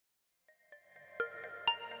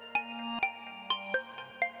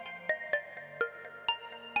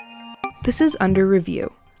This is Under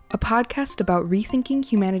Review, a podcast about rethinking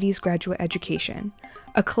humanities graduate education,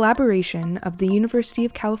 a collaboration of the University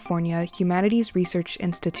of California Humanities Research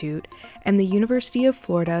Institute and the University of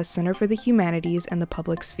Florida Center for the Humanities and the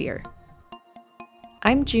Public Sphere.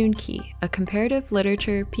 I'm June Key, a comparative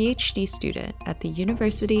literature PhD student at the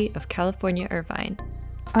University of California, Irvine.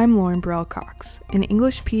 I'm Lauren Burrell Cox, an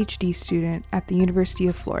English PhD student at the University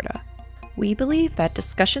of Florida. We believe that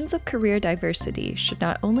discussions of career diversity should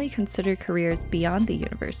not only consider careers beyond the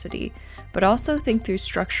university, but also think through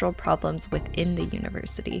structural problems within the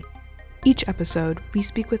university. Each episode, we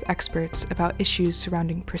speak with experts about issues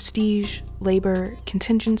surrounding prestige, labor,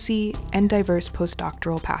 contingency, and diverse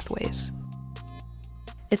postdoctoral pathways.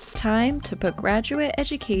 It's time to put graduate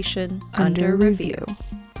education under review.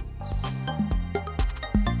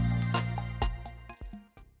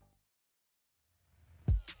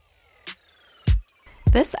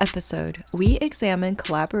 This episode, we examine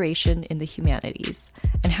collaboration in the humanities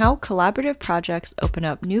and how collaborative projects open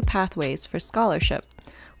up new pathways for scholarship,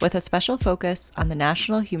 with a special focus on the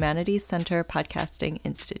National Humanities Center Podcasting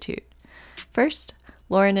Institute. First,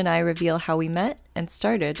 Lauren and I reveal how we met and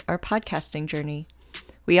started our podcasting journey.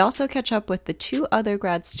 We also catch up with the two other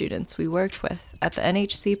grad students we worked with at the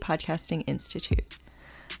NHC Podcasting Institute.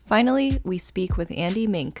 Finally, we speak with Andy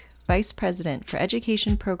Mink, Vice President for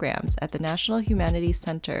Education Programs at the National Humanities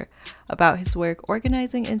Center, about his work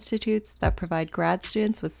organizing institutes that provide grad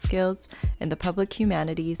students with skills in the public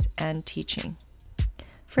humanities and teaching.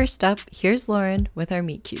 First up, here's Lauren with our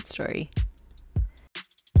Meet Cute story.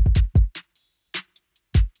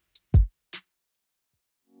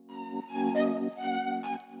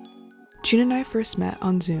 June and I first met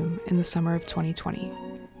on Zoom in the summer of 2020.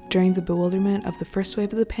 During the bewilderment of the first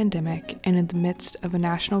wave of the pandemic and in the midst of a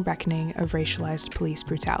national reckoning of racialized police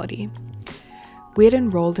brutality. We had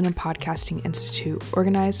enrolled in a podcasting institute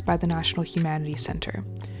organized by the National Humanities Center.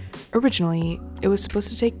 Originally, it was supposed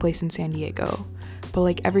to take place in San Diego, but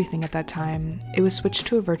like everything at that time, it was switched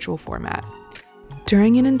to a virtual format.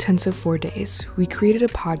 During an intensive 4 days, we created a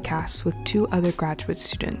podcast with two other graduate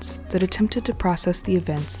students that attempted to process the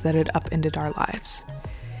events that had upended our lives.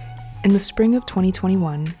 In the spring of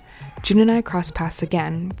 2021, June and I crossed paths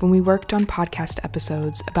again when we worked on podcast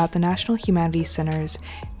episodes about the National Humanities Center's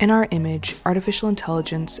In Our Image, Artificial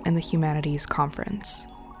Intelligence and the Humanities Conference.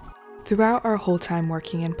 Throughout our whole time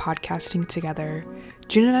working and podcasting together,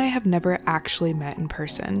 June and I have never actually met in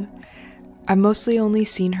person. I've mostly only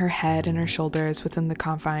seen her head and her shoulders within the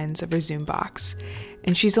confines of her Zoom box,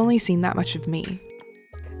 and she's only seen that much of me.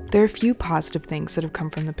 There are a few positive things that have come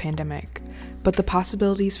from the pandemic, but the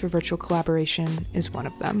possibilities for virtual collaboration is one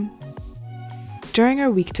of them. During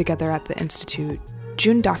our week together at the Institute,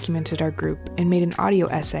 June documented our group and made an audio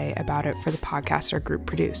essay about it for the podcast our group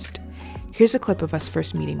produced. Here's a clip of us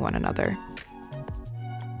first meeting one another.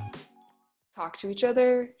 Talk to each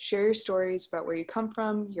other, share your stories about where you come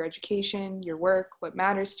from, your education, your work, what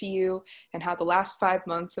matters to you, and how the last 5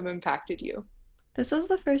 months have impacted you. This was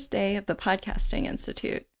the first day of the Podcasting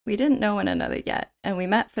Institute. We didn't know one another yet, and we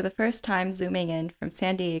met for the first time Zooming in from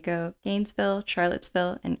San Diego, Gainesville,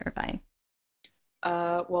 Charlottesville, and Irvine.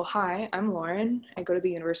 Hi, I'm Lauren. I go to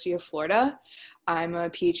the University of Florida. I'm a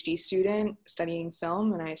PhD student studying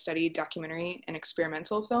film, and I study documentary and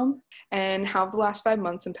experimental film. And how have the last 5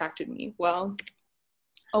 months impacted me? Well,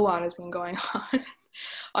 a lot has been going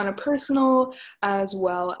on a personal as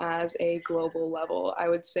well as a global level. I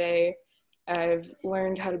would say I've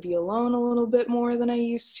learned how to be alone a little bit more than I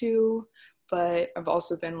used to, but I've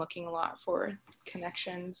also been looking a lot for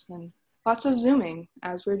connections and lots of Zooming,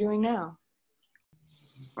 as we're doing now.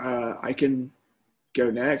 I can go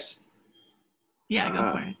next. Yeah,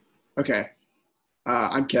 go for it. Okay.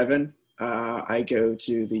 I'm Kevin. I go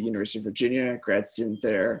to the University of Virginia, grad student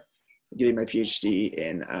there, getting my PhD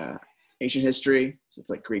in ancient history. So it's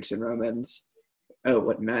like Greeks and Romans. Oh,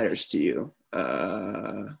 what matters to you?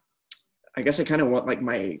 I guess I kind of want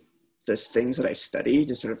like those things that I study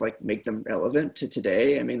to sort of like make them relevant to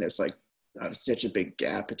today. I mean, there's like such a big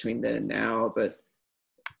gap between then and now, but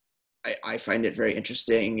I find it very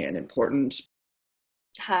interesting and important.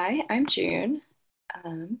 Hi, I'm June.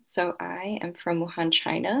 So I am from Wuhan,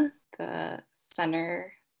 China, the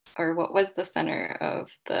center, or what was the center of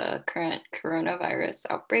the current coronavirus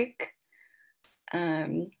outbreak.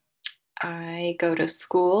 I go to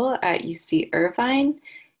school at UC Irvine,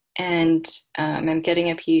 and I'm getting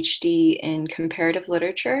a PhD in comparative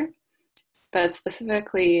literature, but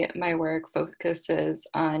specifically my work focuses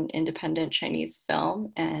on independent Chinese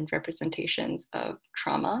film and representations of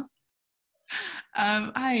trauma.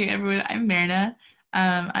 Hi, everyone. I'm Marina.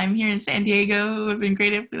 I'm here in San Diego. It would have been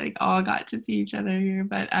great if we like all got to see each other here,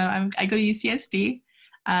 but I go to UCSD.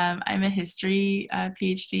 I'm a history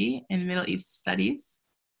PhD in Middle East Studies.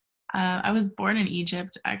 I was born in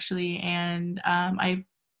Egypt actually, and I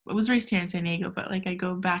was raised here in San Diego, but like I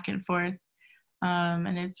go back and forth,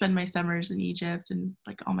 and I spend my summers in Egypt, and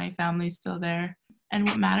like all my family's still there. And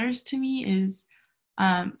what matters to me is,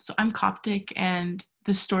 so I'm Coptic, and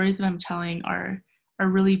the stories that I'm telling are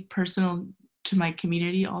really personal to my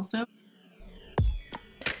community also.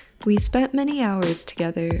 We spent many hours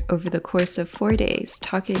together over the course of 4 days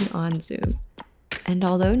talking on Zoom. And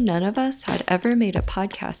although none of us had ever made a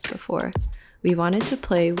podcast before, we wanted to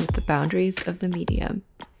play with the boundaries of the medium.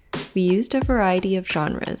 We used a variety of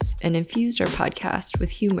genres and infused our podcast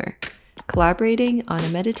with humor, collaborating on a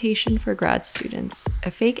meditation for grad students,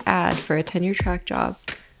 a fake ad for a tenure track job,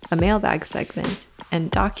 a mailbag segment, and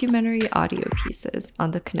documentary audio pieces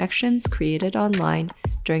on the connections created online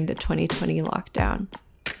during the 2020 lockdown.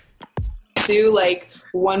 Like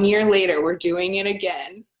 1 year later, we're doing it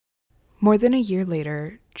again. More than a year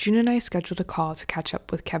later, June and I scheduled a call to catch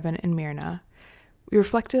up with Kevin and Myrna. We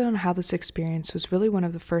reflected on how this experience was really one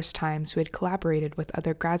of the first times we had collaborated with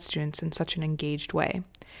other grad students in such an engaged way,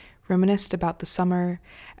 reminisced about the summer,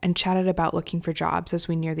 and chatted about looking for jobs as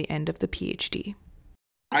we near the end of the PhD.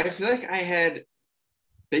 I feel like I had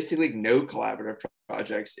basically no collaborative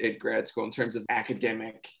projects in grad school in terms of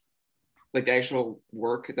academic, like the actual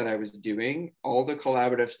work that I was doing. All the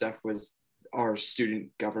collaborative stuff was our student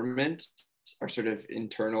government, our sort of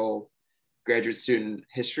internal graduate student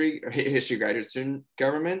history or history graduate student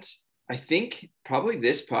government. I think probably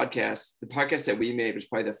this podcast, the podcast that we made, was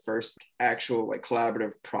probably the first actual like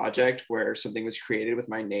collaborative project where something was created with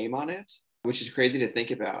my name on it, which is crazy to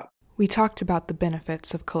think about. We talked about the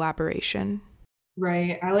benefits of collaboration.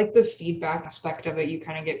 Right. I like the feedback aspect of it. You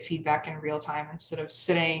kind of get feedback in real time instead of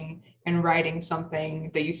sitting and writing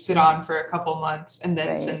something that you sit on for a couple months and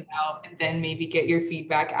then send out and then maybe get your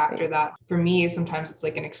feedback after that. For me, sometimes it's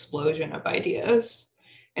like an explosion of ideas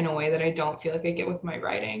in a way that I don't feel like I get with my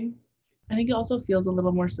writing. I think it also feels a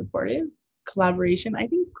little more supportive. Collaboration. I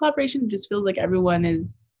think collaboration just feels like everyone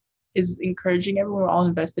is encouraging everyone. We're all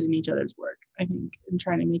invested in each other's work, I think, and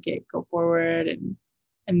trying to make it go forward and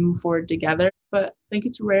move forward together. But I think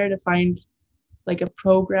it's rare to find like a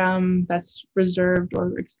program that's reserved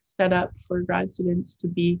or set up for grad students to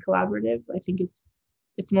be collaborative. I think it's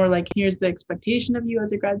more like, here's the expectation of you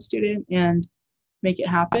as a grad student and make it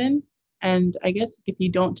happen. And I guess if you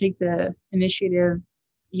don't take the initiative,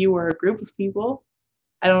 you or a group of people,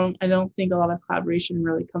 I don't think a lot of collaboration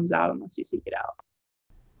really comes out unless you seek it out.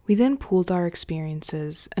 We then pooled our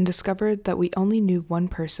experiences and discovered that we only knew one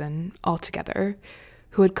person altogether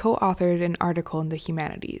who had co-authored an article in the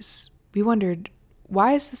humanities. We wondered,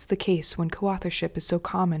 why is this the case when co-authorship is so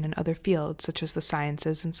common in other fields such as the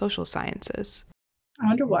sciences and social sciences? I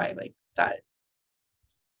wonder why, like, that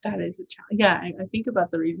is a challenge. Yeah, I think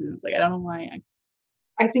about the reasons. Like, I don't know why.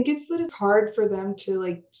 I think it's that it's hard for them to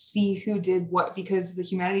like see who did what, because the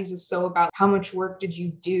humanities is so about how much work did you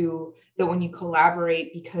do, that when you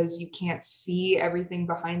collaborate, because you can't see everything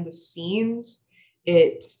behind the scenes,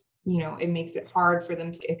 it makes it hard for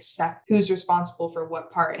them to accept who's responsible for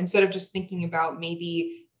what part, instead of just thinking about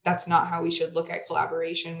maybe that's not how we should look at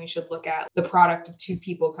collaboration. We should look at the product of two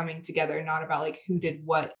people coming together, not about like who did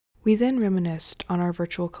what. We then reminisced on our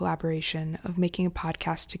virtual collaboration of making a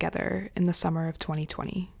podcast together in the summer of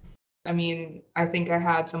 2020. I mean, I think I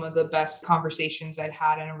had some of the best conversations I'd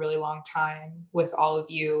had in a really long time with all of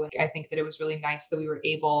you. I think that it was really nice that we were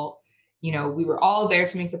able, we were all there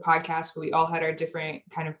to make the podcast, but we all had our different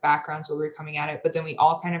kind of backgrounds where we were coming at it. But then we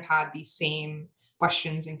all kind of had these same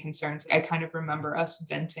questions and concerns. I kind of remember us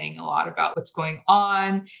venting a lot about what's going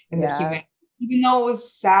on in the human. Even though it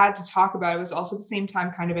was sad to talk about, it was also at the same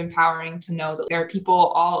time kind of empowering to know that there are people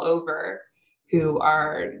all over who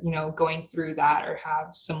are, going through that or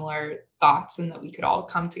have similar thoughts, and that we could all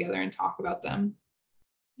come together and talk about them.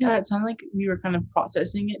 Yeah, it sounded like we were kind of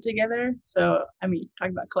processing it together. So, I mean,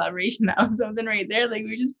 talking about collaboration, that was something right there. Like,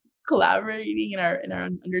 we were just collaborating in our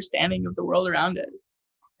understanding of the world around us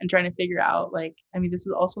and trying to figure out, like, I mean, this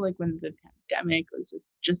was also like when the pandemic was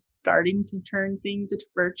just starting to turn things into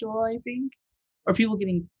virtual, I think, or people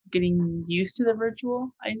getting used to the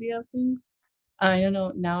virtual idea of things. I don't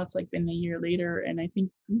know, now it's like been a year later, and I think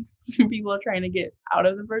people are trying to get out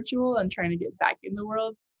of the virtual and trying to get back in the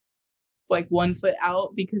world, like 1 foot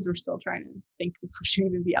out, because we're still trying to think if we should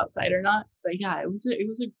even be outside or not. But yeah, it was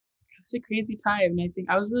a crazy time, and I think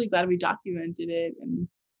I was really glad we documented it. And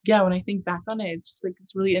yeah, when I think back on it, it's just like,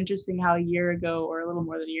 it's really interesting how a year ago, or a little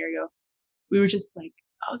more than a year ago, we were just like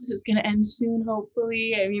oh, this is gonna end soon,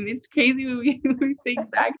 hopefully. I mean, it's crazy when we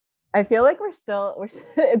think back. I feel like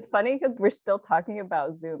it's funny because we're still talking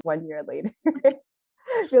about Zoom 1 year later.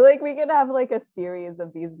 I feel like we could have like a series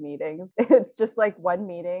of these meetings. It's just like one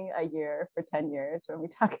meeting a year for 10 years when we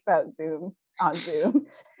talk about Zoom on Zoom.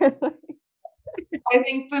 I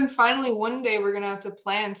think then finally one day we're gonna have to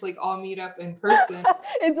plan to like all meet up in person.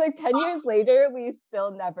 It's like 10 years later, we've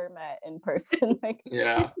still never met in person. Like,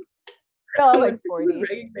 Yeah. we're all like 40. We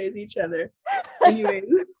recognize each other. Anyways.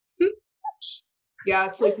 Yeah,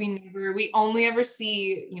 it's like we only ever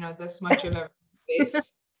see, this much of everyone's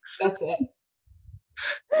face. That's it.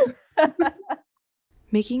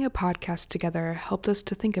 Making a podcast together helped us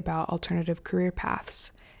to think about alternative career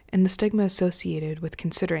paths and the stigma associated with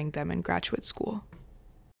considering them in graduate school.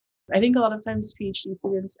 I think a lot of times PhD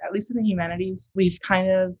students, at least in the humanities, we've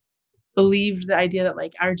kind of believed the idea that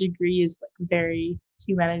like our degree is like very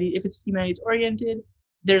if it's humanities oriented,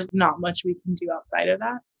 there's not much we can do outside of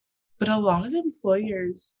that. But a lot of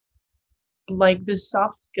employers, like the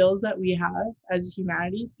soft skills that we have as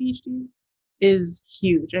humanities PhDs is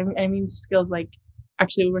huge. I mean skills like,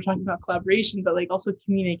 actually we were talking about collaboration, but like also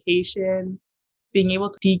communication, being able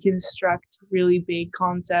to deconstruct really big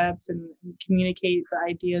concepts and communicate the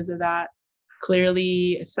ideas of that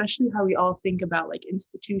clearly, especially how we all think about like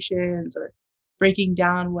institutions or breaking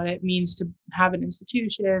down what it means to have an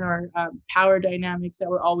institution or power dynamics that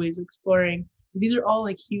we're always exploring. These are all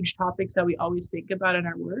like huge topics that we always think about in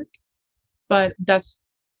our work, but that's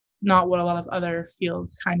not what a lot of other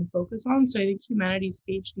fields kind of focus on. So I think humanities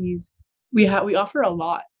PhDs, we offer a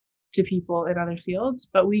lot to people in other fields,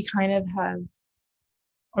 but we kind of have,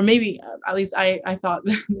 or maybe at least I thought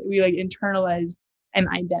that we like internalized an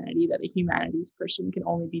identity that a humanities person can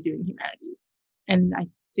only be doing humanities. And I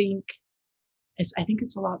think it's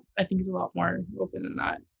a lot more open than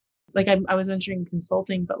that. Like I was mentioning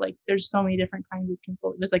consulting, but like there's so many different kinds of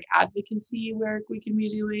consulting. There's like advocacy work we can be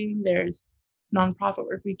doing. There's nonprofit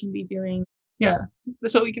work we can be doing. Yeah,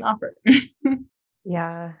 that's what we can offer.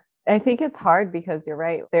 Yeah, I think it's hard because you're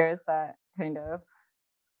right. There's that kind of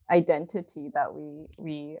identity that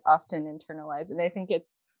we often internalize. And I think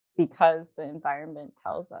it's because the environment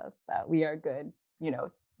tells us that we are good,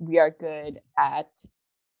 we are good at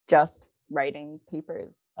just writing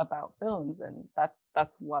papers about films, and that's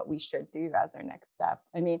what we should do as our next step.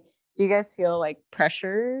 I mean, do you guys feel like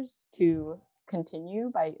pressures to continue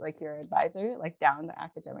by like your advisor, like down the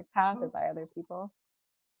academic path, or by other people?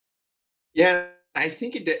 Yeah, I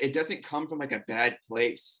think it doesn't come from like a bad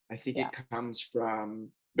place. I think it comes from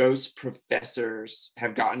most professors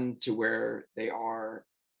have gotten to where they are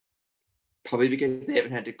probably because they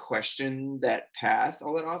haven't had to question that path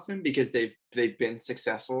all that often because they've been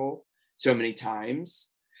successful so many times.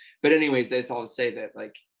 But anyways, that's all to say that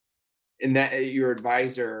like in that your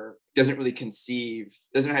advisor doesn't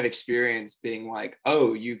have experience being like,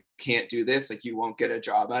 oh, you can't do this, like you won't get a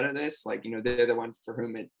job out of this. Like, they're the one for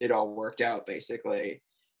whom it all worked out basically.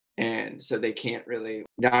 And so they can't really,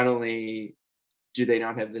 not only do they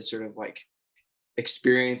not have this sort of like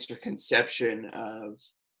experience or conception of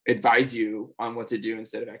advise you on what to do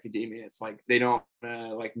instead of academia, it's like they don't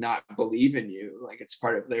like not believe in you, like it's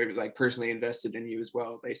part of, they're like personally invested in you as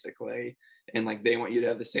well basically, and like they want you to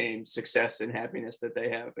have the same success and happiness that they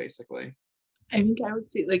have basically. I think I would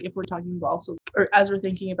say, like, if we're talking about also, or as we're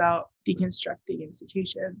thinking about deconstructing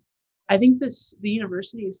institutions, I think the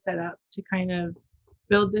university is set up to kind of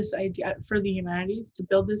build this idea for the humanities, to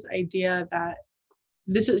build this idea that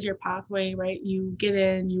this is your pathway, right? You get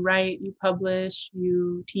in, you write, you publish,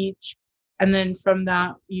 you teach, and then from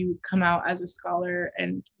that you come out as a scholar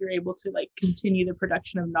and you're able to like continue the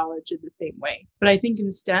production of knowledge in the same way. But I think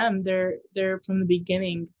in STEM, they're from the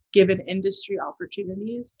beginning given industry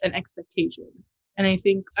opportunities and expectations. And I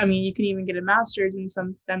think, you can even get a master's in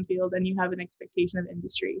some STEM field and you have an expectation of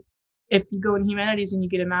industry. If you go in humanities and you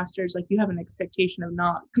get a master's, like you have an expectation of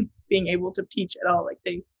not being able to teach at all. Like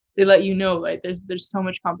they let you know, like there's so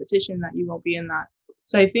much competition that you won't be in that.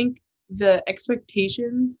 So I think the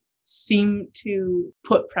expectations seem to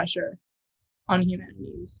put pressure on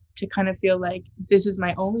humanities to kind of feel like this is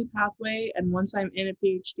my only pathway. And once I'm in a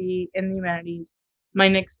PhD in the humanities, my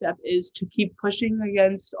next step is to keep pushing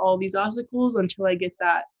against all these obstacles until I get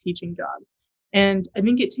that teaching job. And I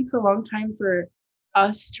think it takes a long time for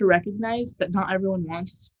us to recognize that not everyone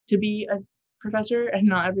wants to be a professor and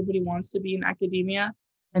not everybody wants to be in academia,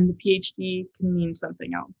 and the PhD can mean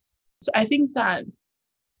something else. So I think that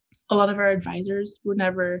a lot of our advisors were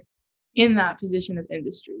never in that position of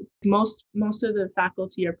industry. Most of the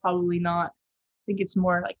faculty are probably not. I think it's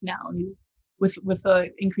more like now these with the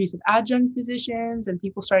increase of adjunct positions and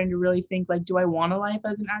people starting to really think like, do I want a life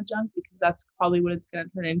as an adjunct? Because that's probably what it's going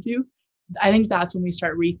to turn into. I think that's when we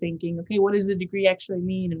start rethinking, okay, what does the degree actually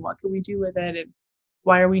mean and what can we do with it? And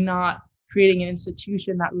why are we not creating an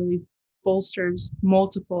institution that really bolsters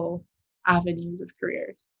multiple avenues of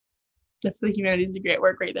careers? That's the humanities degree at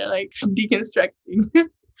work right there, like deconstructing.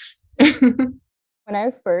 When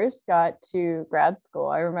I first got to grad school,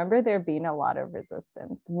 I remember there being a lot of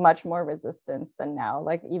resistance, much more resistance than now.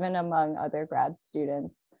 Like even among other grad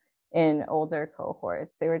students in older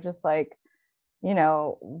cohorts, they were just like, you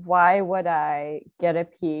know, why would I get a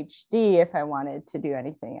PhD if I wanted to do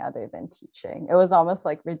anything other than teaching? It was almost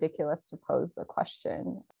like ridiculous to pose the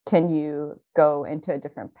question, can you go into a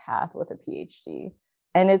different path with a PhD?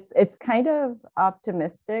 And it's kind of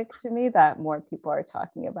optimistic to me that more people are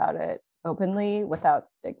talking about it openly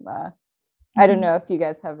without stigma. I don't know if you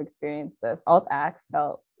guys have experienced this. Alt-Ac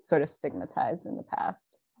felt sort of stigmatized in the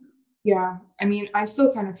past. Yeah, I mean, I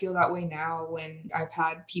still kind of feel that way now when I've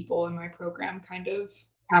had people in my program kind of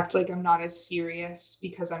act like I'm not as serious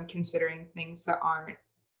because I'm considering things that aren't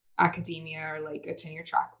academia or like a tenure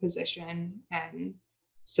track position. And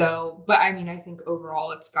so, but I mean, I think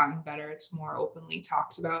overall it's gotten better. It's more openly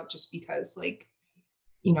talked about just because, like,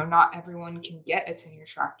 you know, not everyone can get a tenure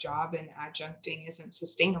track job and adjuncting isn't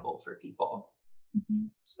sustainable for people.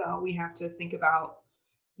 So we have to think about,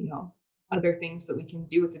 you know, other things that we can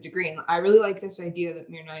do with the degree. And I really like this idea that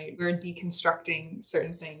Mir and I, we're deconstructing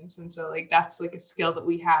certain things. And so like, that's like a skill that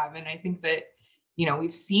we have. And I think that, you know,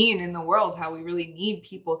 we've seen in the world how we really need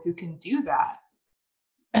people who can do that.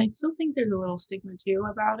 I still think there's a little stigma too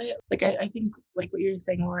about it. Like, I think like what you're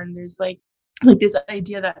saying, Lauren, there's like this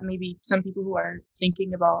idea that maybe some people who are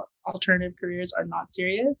thinking about alternative careers are not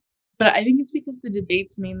serious. But I think it's because the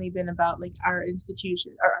debate's mainly been about like our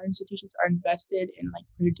institutions are invested in like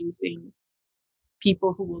producing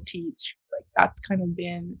people who will teach. Like that's kind of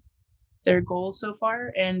been their goal so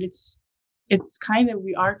far. And it's kind of,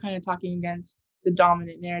 we are kind of talking against the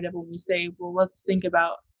dominant narrative when we say, well, let's think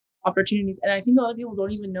about opportunities. And I think a lot of people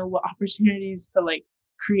don't even know what opportunities to like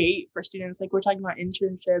create for students. Like we're talking about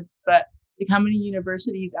internships, but like how many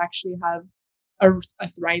universities actually have a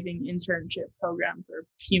thriving internship program for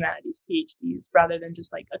humanities PhDs rather than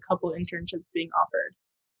just like a couple internships being offered.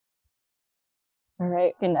 All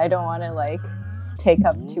right. And I don't want to like take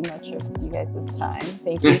up too much of you guys' time.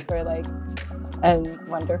 Thank you for like a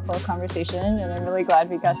wonderful conversation. And I'm really glad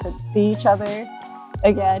we got to see each other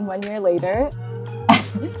again 1 year later.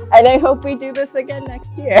 And I hope we do this again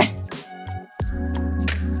next year.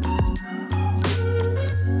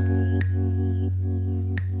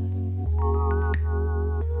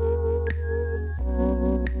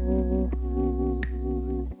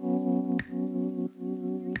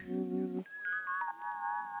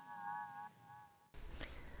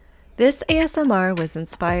 This ASMR was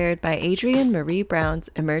inspired by Adrienne Marie Brown's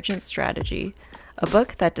Emergent Strategy, a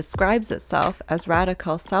book that describes itself as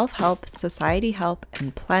radical self-help, society help,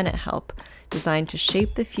 and planet help designed to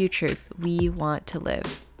shape the futures we want to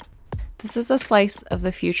live. This is a slice of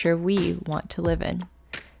the future we want to live in.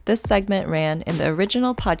 This segment ran in the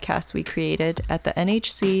original podcast we created at the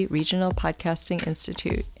NHC Regional Podcasting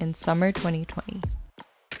Institute in summer 2020.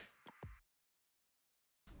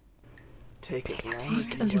 Take as long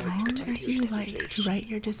as you like to write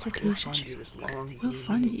your dissertation. We'll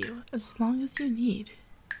fund you as long as you need.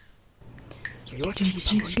 Your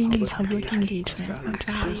teaching and public engagement are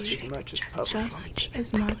valued just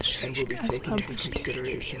as much as publishing,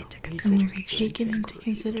 and will be taken into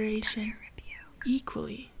consideration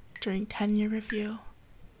equally during tenure review.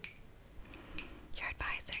 Your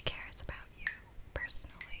advisor cares about you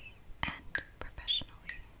personally and professionally.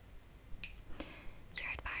 Your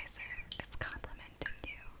advisor is complimenting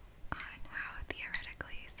you on how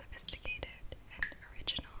theoretically sophisticated and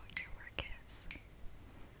original your work is.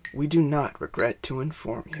 We do not regret to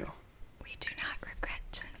inform you. We do not regret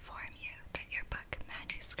to inform you that your book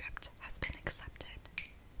manuscript has been accepted.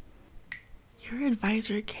 Your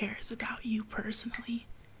advisor cares about you personally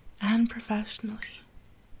and professionally.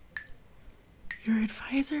 Your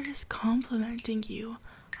advisor is complimenting you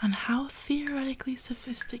on how theoretically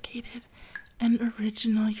sophisticated and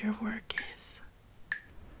original your work is.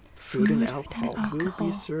 Food and alcohol will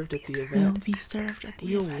be served at the event.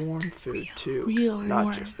 Real warm food too,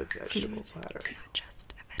 not just the vegetable platter.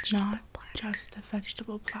 Not just a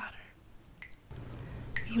vegetable platter.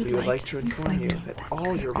 We would like to inform you that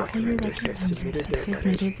all your recommenders have submitted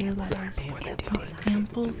their letters with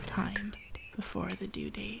ample time before the due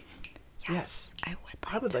date. Yes, I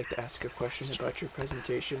would like to ask a question about your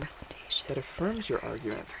presentation that affirms your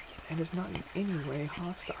argument and is not in any way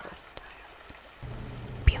hostile.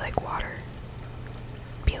 Be like water.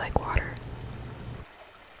 Be like water.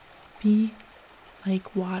 Be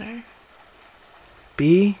like water.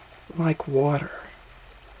 Be like water.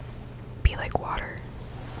 Be like water.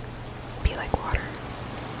 Be like water.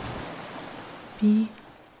 Be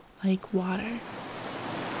like water.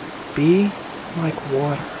 Be like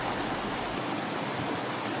water.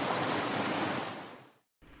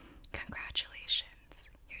 Congratulations,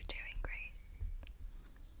 you're doing great.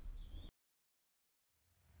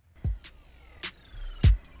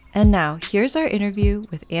 And now, here's our interview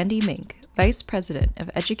with Andy Mink, Vice President of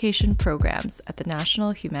Education Programs at the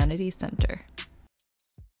National Humanities Center.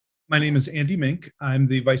 My name is Andy Mink. I'm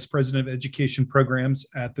the Vice President of Education Programs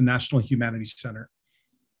at the National Humanities Center.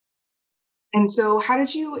 And so how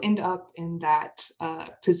did you end up in that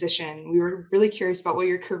position? We were really curious about what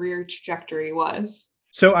your career trajectory was.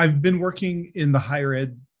 So I've been working in the higher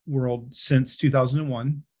ed world since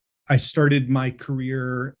 2001. I started my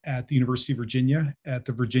career at the University of Virginia at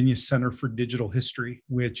the Virginia Center for Digital History,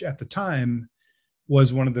 which at the time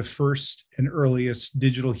was one of the first and earliest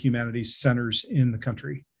digital humanities centers in the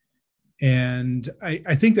country. And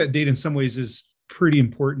I think that date in some ways is pretty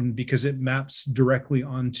important because it maps directly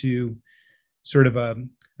onto sort of a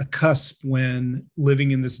cusp when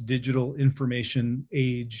living in this digital information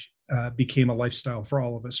age became a lifestyle for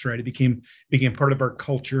all of us, right? It became part of our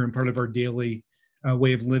culture and part of our daily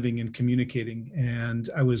way of living and communicating. And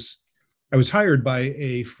I was hired by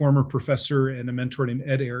a former professor and a mentor named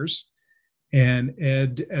Ed Ayers. And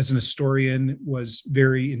Ed, as an historian, was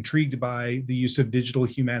very intrigued by the use of digital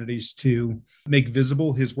humanities to make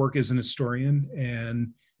visible his work as an historian,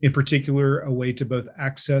 and in particular, a way to both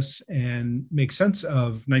access and make sense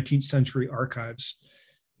of 19th century archives.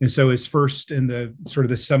 And so his first and the sort of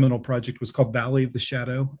the seminal project was called Valley of the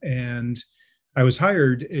Shadow. And I was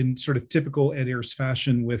hired in sort of typical Ed Ayers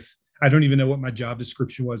fashion with, I don't even know what my job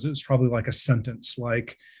description was. It was probably like a sentence,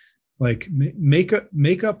 like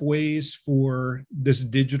make up ways for this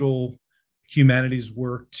digital humanities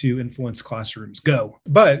work to influence classrooms. Go.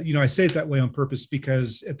 But, I say it that way on purpose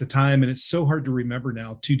because at the time, and it's so hard to remember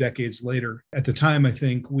now, 2 decades later, at the time, I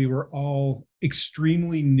think we were all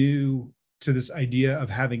extremely new to this idea of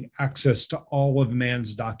having access to all of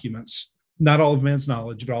man's documents, not all of man's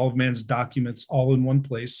knowledge, but all of man's documents all in one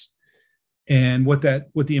place. And what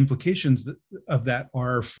the implications of that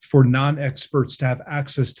are for non-experts to have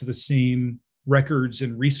access to the same records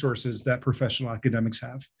and resources that professional academics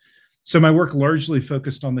have. So my work largely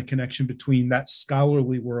focused on the connection between that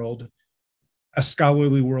scholarly world, a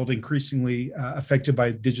scholarly world increasingly affected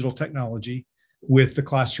by digital technology, with the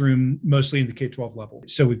classroom, mostly in the K-12 level.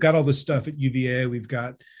 So we've got all this stuff at UVA. We've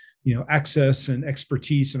got, access and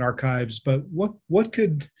expertise and archives. But what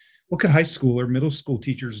could high school or middle school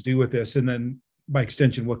teachers do with this? And then by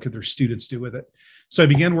extension, what could their students do with it? So I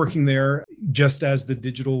began working there just as the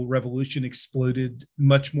digital revolution exploded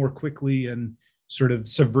much more quickly and sort of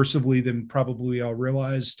subversively than probably we all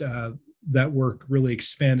realized. That work really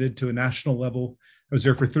expanded to a national level. I was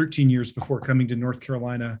there for 13 years before coming to North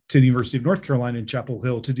Carolina, to the University of North Carolina in Chapel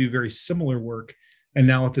Hill, to do very similar work. And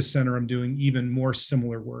now at the center, I'm doing even more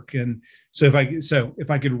similar work. And so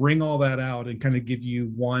if I could wring all that out and kind of give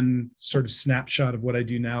you one sort of snapshot of what I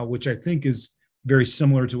do now, which I think is very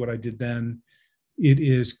similar to what I did then, it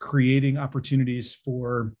is creating opportunities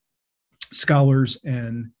for scholars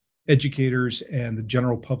and educators and the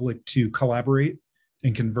general public to collaborate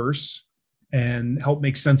and converse and help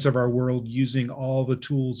make sense of our world using all the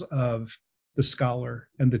tools of the scholar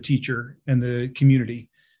and the teacher and the community.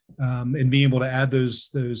 And being able to add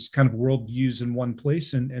those kind of worldviews in one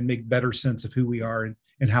place and make better sense of who we are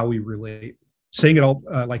and how we relate. Saying it all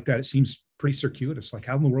like that, it seems pretty circuitous. Like,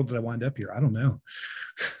 how in the world did I wind up here? I don't know.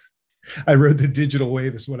 I rode the digital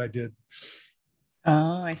wave is what I did.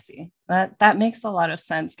 Oh, I see. That makes a lot of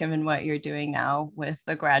sense given what you're doing now with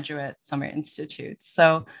the Graduate Summer Institutes.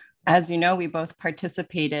 So as you know, we both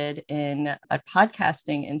participated in a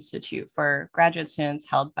podcasting institute for graduate students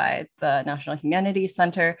held by the National Humanities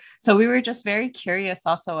Center. So we were just very curious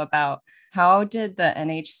also about how did the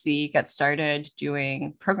NHC get started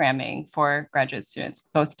doing programming for graduate students,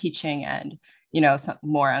 both teaching and, some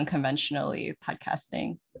more unconventionally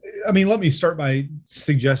podcasting? I mean, let me start by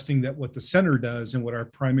suggesting that what the center does and what our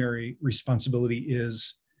primary responsibility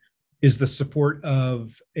is the support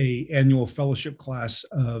of an annual fellowship class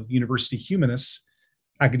of university humanists,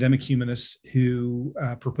 academic humanists who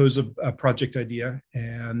propose a project idea,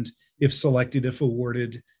 and if selected, if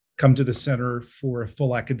awarded, come to the center for a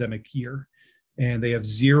full academic year. And they have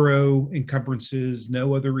zero encumbrances,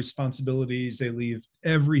 no other responsibilities. They leave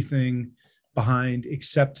everything behind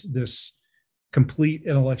except this complete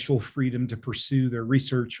intellectual freedom to pursue their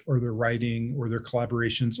research or their writing or their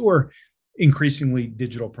collaborations or increasingly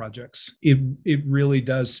digital projects. It really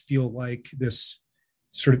does feel like this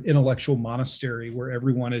sort of intellectual monastery where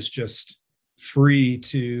everyone is just free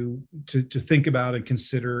to think about and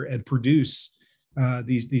consider and produce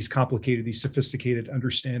these complicated, these sophisticated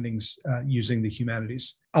understandings using the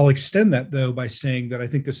humanities. I'll extend that, though, by saying that I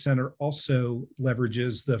think the center also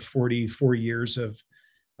leverages the 44 years of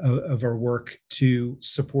our work to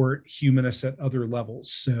support humanists at other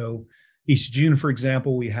levels. So each June, for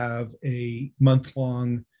example, we have a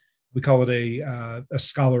month-long, we call it a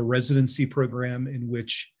scholar residency program in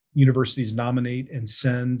which universities nominate and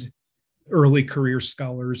send early career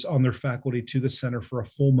scholars on their faculty to the center for a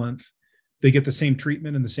full month. They get the same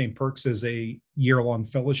treatment and the same perks as a year-long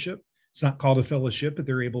fellowship. It's not called a fellowship, but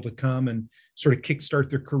they're able to come and sort of kickstart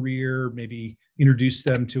their career, maybe introduce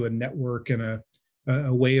them to a network and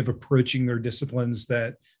a way of approaching their disciplines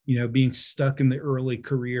that, being stuck in the early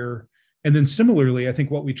career. And then similarly, I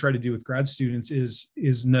think what we try to do with grad students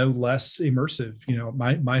is no less immersive.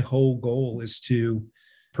 My whole goal is to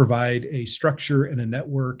provide a structure and a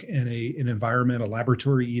network and an environment, a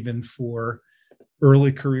laboratory even for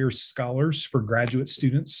early career scholars, for graduate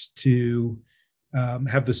students to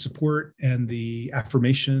have the support and the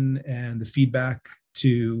affirmation and the feedback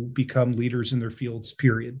to become leaders in their fields,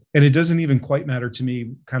 period. And it doesn't even quite matter to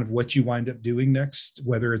me kind of what you wind up doing next,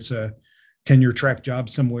 whether it's a tenure track job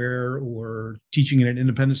somewhere or teaching in an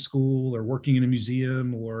independent school or working in a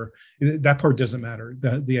museum, or that part doesn't matter.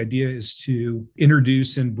 The idea is to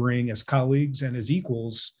introduce and bring as colleagues and as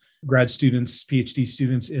equals grad students, PhD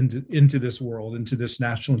students into this world, into this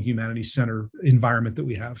National Humanities Center environment that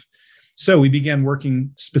we have. So we began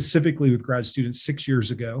working specifically with grad students 6 years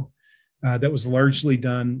ago. That was largely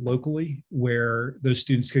done locally, where those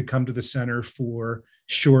students could come to the center for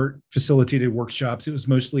short facilitated workshops. It was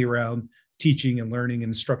mostly around teaching and learning and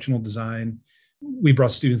instructional design. We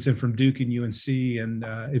brought students in from Duke and UNC and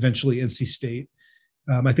eventually NC State.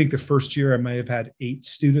 I think the first year I may have had 8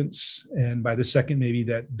 students, and by the second, maybe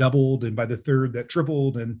that doubled, and by the third, that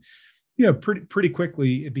tripled. And pretty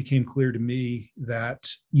quickly, it became clear to me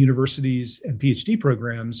that universities and PhD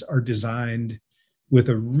programs are designed with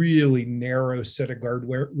a really narrow set of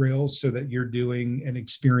guardrails so that you're doing and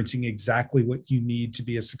experiencing exactly what you need to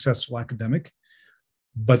be a successful academic.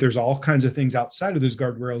 But there's all kinds of things outside of those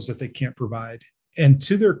guardrails that they can't provide. And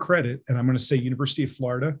to their credit, and I'm going to say University of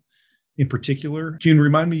Florida in particular. June,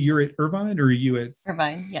 remind me, you're at Irvine or are you at?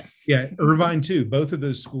 Irvine, yes. Yeah, Irvine too. Both of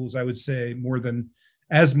those schools, I would say, more than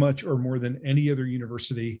as much or more than any other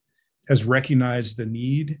university, has recognized the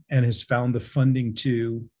need and has found the funding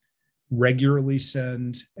to regularly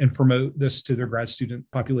send and promote this to their grad student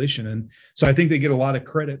population. And so I think they get a lot of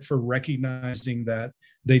credit for recognizing that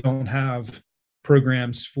they don't have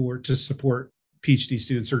programs to support PhD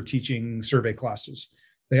students or teaching survey classes.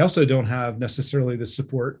 They also don't have necessarily the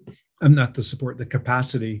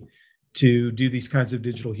capacity to do these kinds of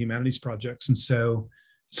digital humanities projects. And so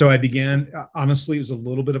I began, honestly, it was a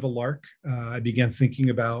little bit of a lark. I began thinking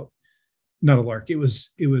about, not a lark, it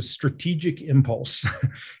was strategic impulse.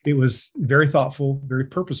 It was very thoughtful, very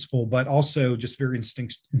purposeful, but also just very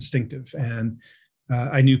instinctive. And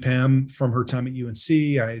I knew Pam from her time at UNC.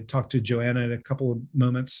 I talked to Joanna in a couple of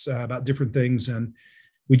moments about different things. And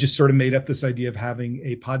we just sort of made up this idea of having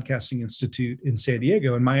a podcasting institute in San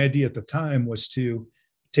Diego. And my idea at the time was to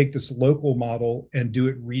take this local model and do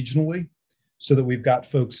it regionally so that we've got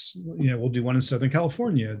folks, we'll do one in Southern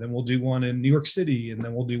California, then we'll do one in New York City, and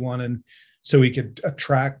then we'll do one so we could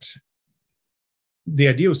attract. The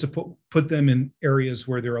idea was to put them in areas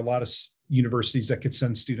where there are a lot of universities that could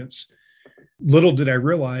send students. Little did I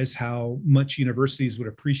realize how much universities would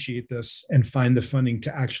appreciate this and find the funding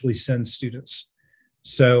to actually send students.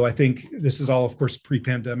 So I think this is all, of course,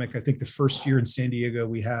 pre-pandemic. I think the first year in San Diego,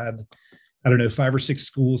 we had, 5 or 6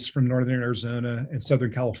 schools from Northern Arizona and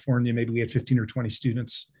Southern California. Maybe we had 15 or 20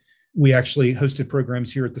 students. We actually hosted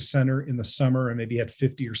programs here at the center in the summer and maybe had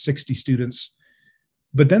 50 or 60 students.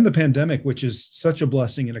 But then the pandemic, which is such a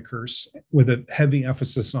blessing and a curse, with a heavy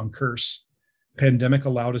emphasis on curse, pandemic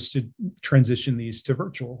allowed us to transition these to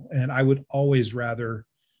virtual. And I would always rather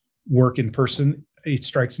work in person. It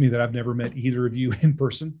strikes me that I've never met either of you in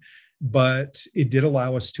person, but it did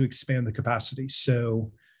allow us to expand the capacity.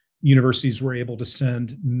 So universities were able to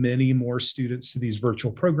send many more students to these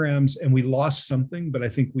virtual programs, and we lost something, but I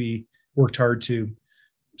think we worked hard to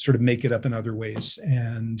sort of make it up in other ways.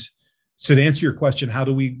 And so to answer your question, how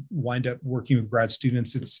do we wind up working with grad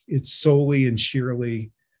students? It's solely and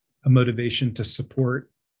sheerly a motivation to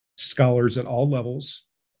support scholars at all levels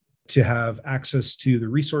to have access to the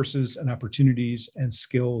resources and opportunities and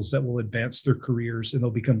skills that will advance their careers, and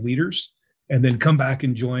they'll become leaders and then come back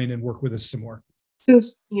and join and work with us some more.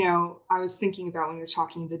 Because, I was thinking about when you're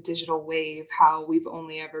talking the digital wave, how we've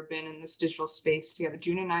only ever been in this digital space together.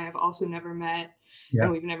 June and I have also never met,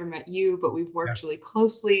 and we've never met you, but we've worked really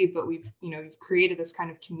closely, but we've created this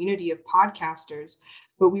kind of community of podcasters.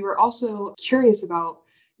 But we were also curious about,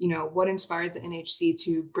 what inspired the NHC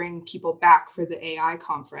to bring people back for the AI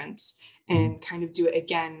conference and kind of do it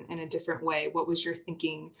again in a different way. What was your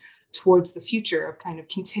thinking towards the future of kind of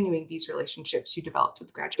continuing these relationships you developed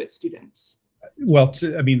with graduate students? Well,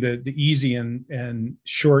 the easy and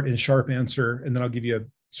short and sharp answer, and then I'll give you a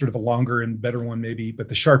sort of a longer and better one maybe, but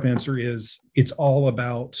the sharp answer is it's all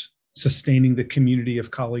about sustaining the community of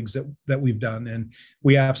colleagues that we've done. And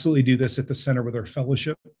we absolutely do this at the center with our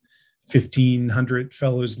fellowship. 1,500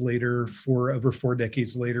 fellows later, over 4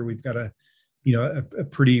 decades later, we've got a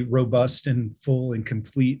pretty robust and full and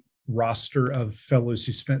complete roster of fellows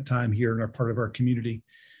who spent time here and are part of our community.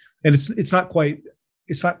 And it's not quite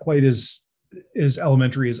as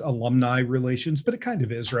elementary as alumni relations, but it kind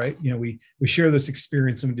of is, right? We share this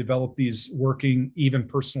experience and we develop these working, even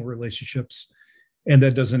personal relationships, and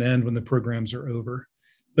that doesn't end when the programs are over.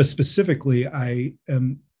 But specifically, I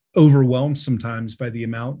am overwhelmed sometimes by the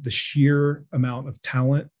sheer amount of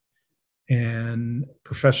talent and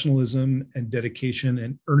professionalism and dedication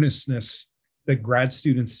and earnestness that grad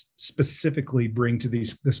students specifically bring to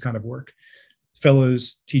this kind of work.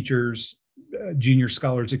 Fellows, teachers, junior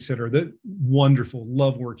scholars, et cetera, that wonderful,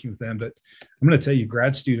 love working with them. But I'm going to tell you,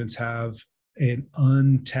 grad students have an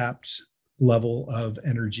untapped level of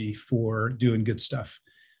energy for doing good stuff.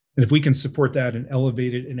 And if we can support that and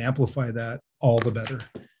elevate it and amplify that, all the better.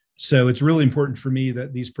 So it's really important for me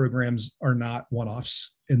that these programs are not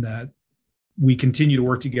one-offs, in that we continue to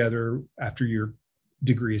work together after your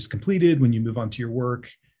degree is completed, when you move on to your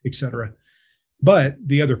work, et cetera. But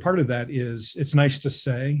the other part of that is, it's nice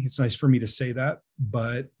for me to say that,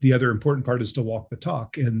 but the other important part is to walk the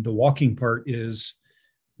talk. And the walking part is,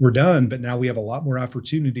 we're done, but now we have a lot more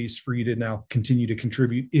opportunities for you to now continue to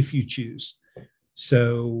contribute if you choose.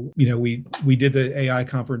 So, we did the AI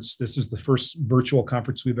conference. This is the first virtual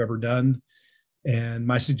conference we've ever done. And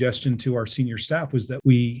my suggestion to our senior staff was that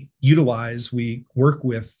we work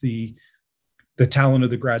with the talent of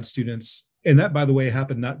the grad students. And that, by the way,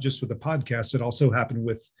 happened not just with the podcast, it also happened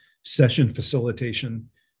with session facilitation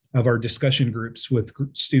of our discussion groups with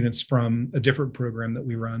students from a different program that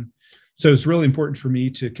we run. So it's really important for me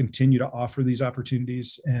to continue to offer these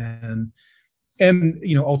opportunities and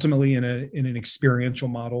ultimately in an experiential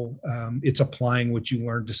model, it's applying what you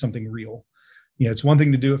learned to something real. It's one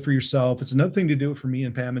thing to do it for yourself. It's another thing to do it for me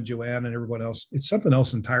and Pam and Joanne and everyone else. It's something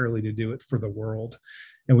else entirely to do it for the world.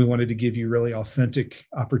 And we wanted to give you really authentic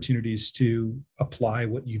opportunities to apply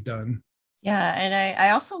what you've done. Yeah. And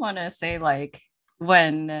I also want to say,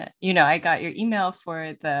 when, I got your email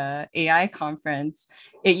for the AI conference,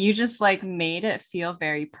 you just made it feel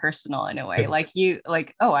very personal in a way.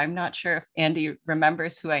 I'm not sure if Andy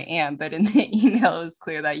remembers who I am, but in the email, it was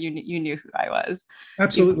clear that you knew who I was.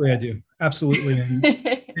 Absolutely. I do. Absolutely. And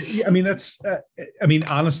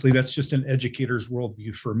honestly, that's just an educator's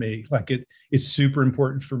worldview for me. It's super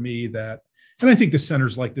important for me that, and I think the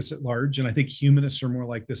center's like this at large, and I think humanists are more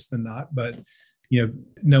like this than not, but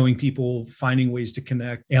knowing people, finding ways to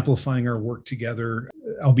connect, amplifying our work together.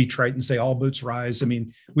 I'll be trite and say all boats rise.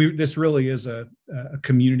 This really is a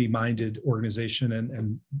community-minded organization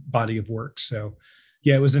and body of work. So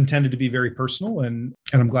yeah, it was intended to be very personal, and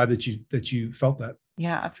I'm glad that you felt that.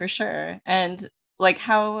 Yeah, for sure. And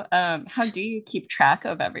how do you keep track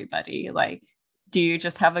of everybody? Do you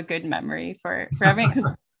just have a good memory for everyone?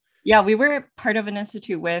 Because yeah, we were part of an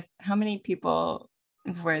institute with how many people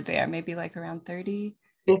were there? Maybe around 30?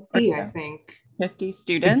 50, so. I think. 50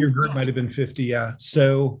 students? Your group might have been 50, yeah.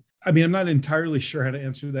 So, I'm not entirely sure how to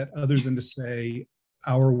answer that other than to say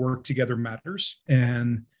our work together matters.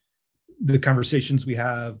 And the conversations we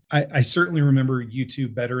have, I certainly remember you two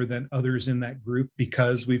better than others in that group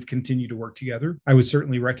because we've continued to work together. I would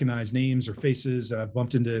certainly recognize names or faces. I've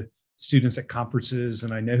bumped into students at conferences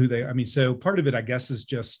and I know who they are. So part of it, I guess, is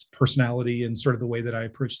just personality and sort of the way that I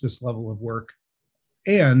approach this level of work.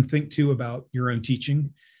 And think too about your own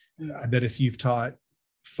teaching. I bet if you've taught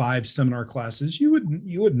 5 seminar classes, you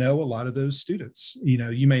would know a lot of those students.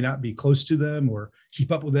 You may not be close to them or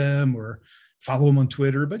keep up with them or follow them on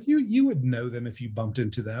Twitter, but you would know them if you bumped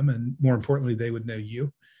into them. And more importantly, they would know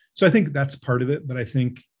you. So I think that's part of it. But I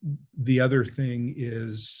think the other thing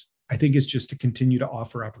is, it's just to continue to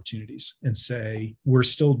offer opportunities and say, we're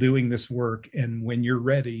still doing this work. And when you're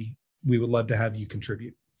ready, we would love to have you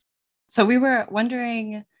contribute. So we were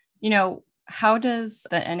wondering, how does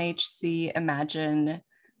the NHC imagine,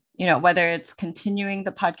 whether it's continuing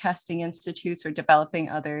the podcasting institutes or developing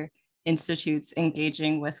other institutes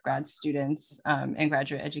engaging with grad students and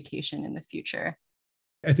graduate education in the future?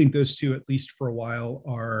 I think those two, at least for a while,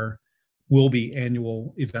 will be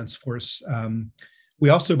annual events for us. We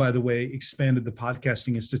also, by the way, expanded the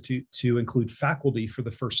Podcasting Institute to include faculty for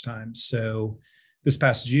the first time. So this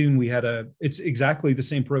past June, it's exactly the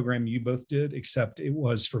same program you both did, except it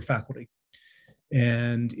was for faculty.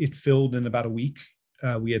 And it filled in about a week.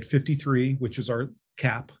 We had 53, which was our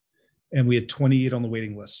cap, and we had 28 on the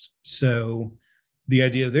waiting list. So the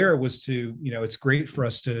idea there was to, it's great for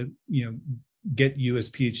us to, get you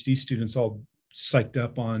as PhD students all psyched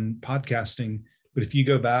up on podcasting. But if you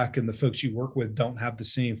go back and the folks you work with don't have the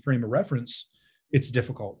same frame of reference, it's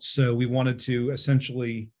difficult. So we wanted to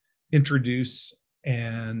essentially introduce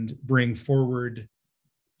and bring forward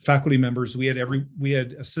faculty members. We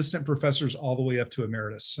had assistant professors all the way up to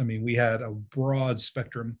emeritus. I mean, we had a broad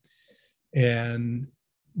spectrum, and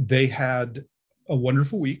they had a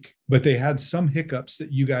wonderful week, but they had some hiccups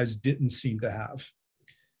that you guys didn't seem to have.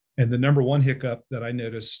 And the number one hiccup that I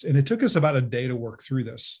noticed, and it took us about a day to work through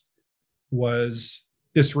this, was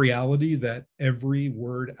this reality that every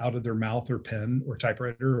word out of their mouth or pen or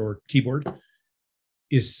typewriter or keyboard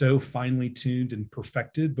is so finely tuned and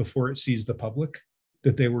perfected before it sees the public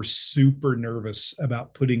that they were super nervous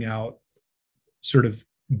about putting out sort of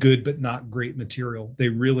good but not great material. They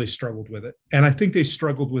really struggled with it. And I think they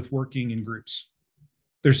struggled with working in groups.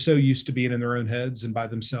 They're so used to being in their own heads and by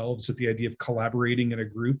themselves that the idea of collaborating in a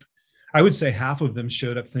group, I would say half of them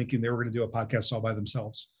showed up thinking they were going to do a podcast all by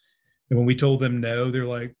themselves. And when we told them no, they're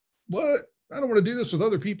like, what? I don't want to do this with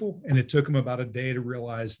other people. And it took them about a day to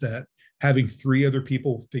realize that having 3 other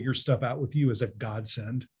people figure stuff out with you is a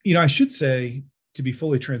godsend. I should say, to be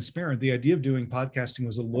fully transparent, the idea of doing podcasting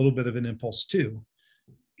was a little bit of an impulse too.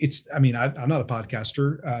 I'm not a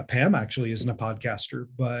podcaster. Pam actually isn't a podcaster,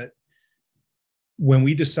 but when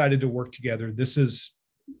we decided to work together, this is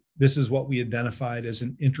what we identified as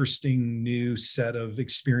an interesting new set of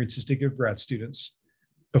experiences to give grad students.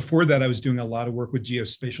 Before that, I was doing a lot of work with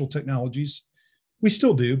geospatial technologies. We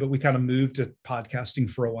still do, but we kind of moved to podcasting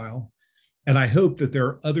for a while. And I hope that there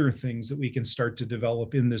are other things that we can start to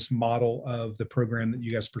develop in this model of the program that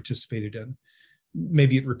you guys participated in.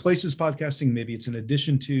 Maybe it replaces podcasting, maybe it's an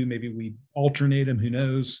addition to, maybe we alternate them, who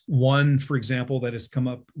knows. One, for example, that has come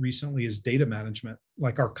up recently is data management,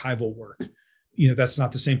 like archival work. That's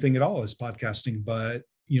not the same thing at all as podcasting, but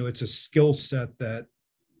it's a skill set that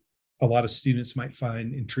a lot of students might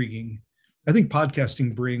find intriguing. I think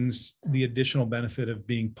podcasting brings the additional benefit of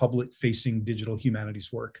being public-facing digital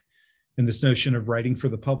humanities work. And this notion of writing for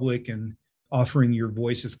the public and offering your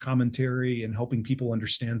voice as commentary and helping people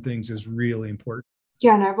understand things is really important.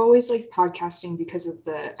 Yeah, and I've always liked podcasting because of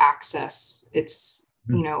the access. It's,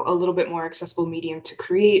 a little bit more accessible medium to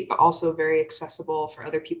create, but also very accessible for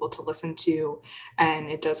other people to listen to.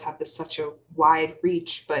 And it does have such a wide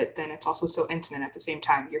reach, but then it's also so intimate at the same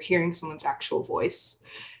time. You're hearing someone's actual voice.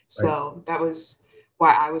 So That was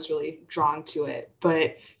why I was really drawn to it.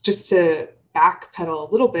 But just to backpedal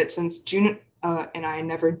a little bit, since June and I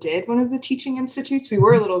never did one of the teaching institutes, we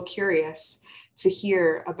were a little curious to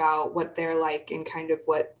hear about what they're like and kind of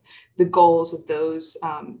what the goals of those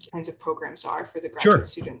kinds of programs are for the graduate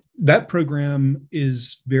students. That program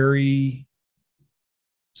is very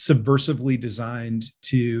subversively designed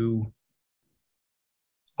to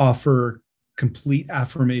offer complete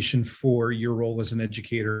affirmation for your role as an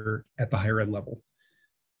educator at the higher ed level,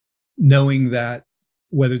 knowing that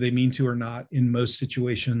whether they mean to or not, in most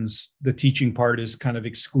situations, the teaching part is kind of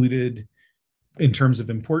excluded in terms of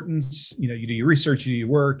importance. You do your research, you do your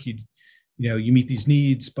work, you meet these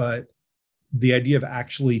needs, but the idea of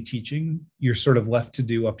actually teaching, you're sort of left to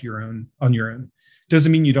do on your own.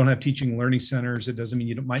 Doesn't mean you don't have teaching learning centers. It doesn't mean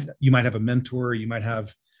you might have a mentor, you might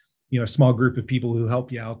have, a small group of people who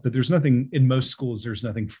help you out, but there's nothing in most schools, there's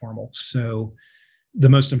nothing formal. So the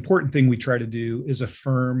most important thing we try to do is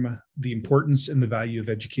affirm the importance and the value of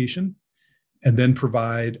education, and then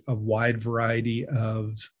provide a wide variety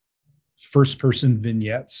of first-person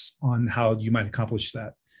vignettes on how you might accomplish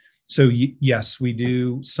that. So yes, we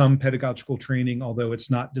do some pedagogical training, although it's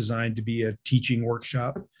not designed to be a teaching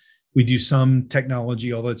workshop. We do some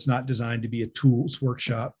technology, although it's not designed to be a tools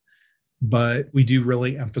workshop. But we do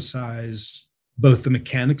really emphasize both the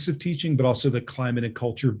mechanics of teaching, but also the climate and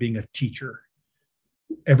culture of being a teacher.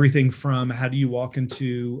 Everything from how do you walk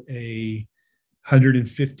into a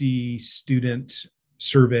 150 student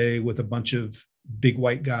survey with a bunch of big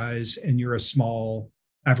white guys and you're a small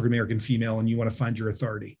African-American female and you want to find your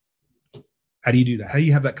authority. How do you do that? How do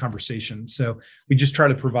you have that conversation? So we just try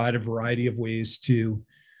to provide a variety of ways to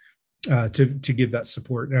give that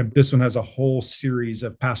support. And this one has a whole series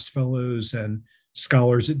of past fellows and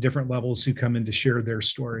scholars at different levels who come in to share their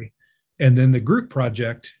story. And then the group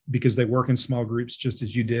project, because they work in small groups just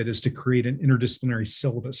as you did, is to create an interdisciplinary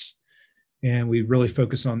syllabus. And we really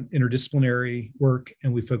focus on interdisciplinary work,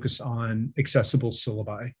 and we focus on accessible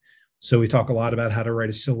syllabi. So we talk a lot about how to write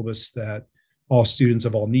a syllabus that all students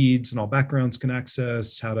of all needs and all backgrounds can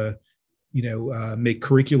access, how to make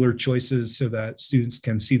curricular choices so that students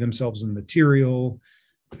can see themselves in the material.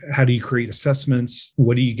 How do you create assessments?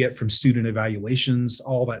 What do you get from student evaluations?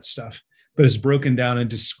 All that stuff, but it's broken down in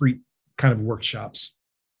discrete kind of workshops.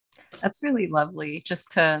 That's really lovely,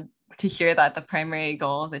 just to hear that the primary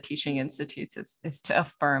goal of the Teaching Institutes is to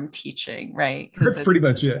affirm teaching, right? That's pretty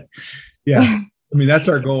much it. Yeah. I mean, that's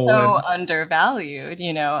our goal. So undervalued,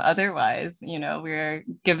 otherwise, we're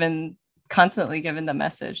constantly given the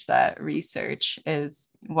message that research is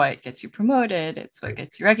what gets you promoted. It's what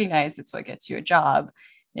gets you recognized. It's what gets you a job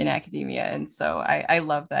in academia. And so I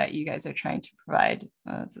love that you guys are trying to provide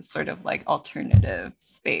this sort of like alternative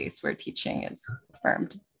space where teaching is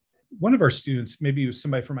affirmed. One of our students, maybe it was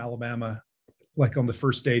somebody from Alabama, like on the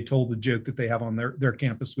first day, told the joke that they have on their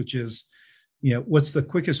campus, which is, what's the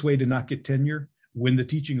quickest way to not get tenure? Win the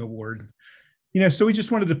teaching award. So we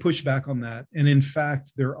just wanted to push back on that. And in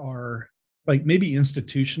fact, there are, like, maybe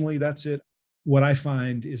institutionally, that's it. What I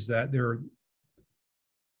find is that there are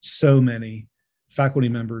so many faculty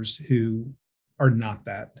members who are not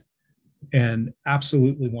that, and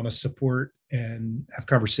absolutely want to support and have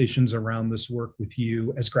conversations around this work with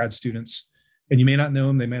you as grad students. And you may not know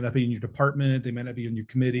them, they may not be in your department, they may not be in your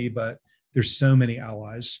committee, but there's so many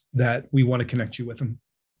allies that we want to connect you with them.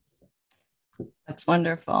 That's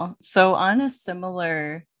wonderful. So on a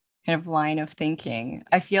similar kind of line of thinking,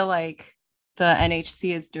 I feel like the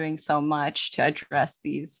NHC is doing so much to address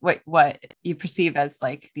these, what you perceive as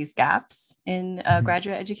like these gaps in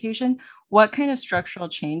graduate education. What kind of structural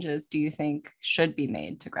changes do you think should be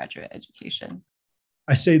made to graduate education?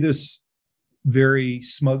 I say this very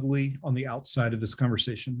smugly on the outside of this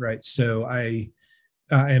conversation, right? So I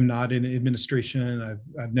am not in administration.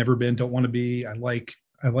 I've never been, don't want to be. I like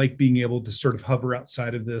being able to sort of hover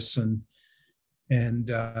outside of this and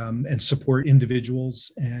support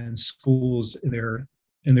individuals and schools in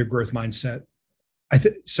their growth mindset.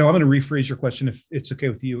 So I'm going to rephrase your question, if it's okay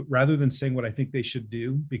with you, rather than saying what I think they should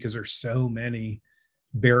do, because there's so many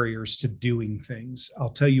barriers to doing things. I'll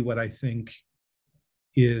tell you what I think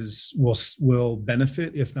will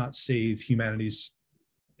benefit, if not save, humanities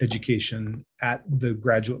education at the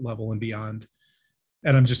graduate level and beyond.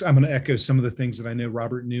 And I'm going to echo some of the things that I know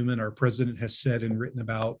Robert Newman, our president, has said and written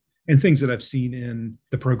about, and things that I've seen in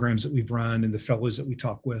the programs that we've run and the fellows that we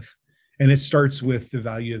talk with. And it starts with the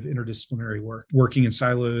value of interdisciplinary work, working in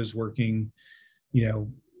silos, working,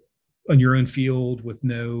 on your own field with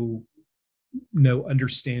no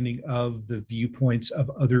understanding of the viewpoints of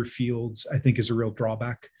other fields, I think is a real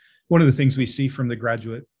drawback. One of the things we see from the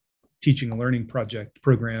graduate teaching and learning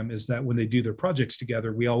program is that when they do their projects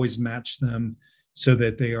together, we always match them so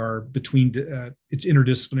that they are it's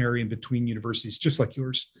interdisciplinary and between universities, just like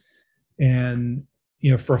yours. And,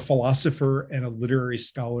 for a philosopher and a literary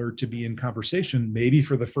scholar to be in conversation, maybe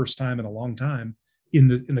for the first time in a long time, in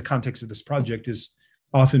the context of this project, is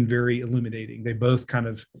often very illuminating. They both kind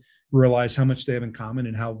of realize how much they have in common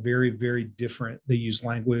and how very, very different they use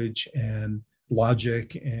language and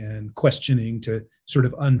logic and questioning to sort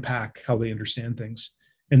of unpack how they understand things.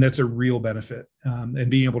 And that's a real benefit. And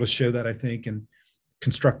being able to show that, I think, in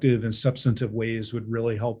constructive and substantive ways would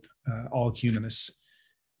really help all humanists.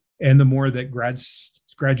 And the more that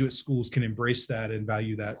graduate schools can embrace that and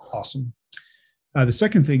value that, awesome. The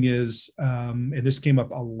second thing is, and this came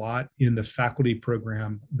up a lot in the faculty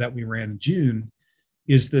program that we ran in June,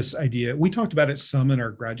 is this idea. We talked about it some in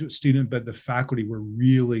our graduate student, but the faculty were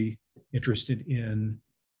really interested in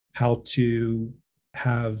how to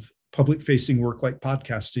have public-facing work like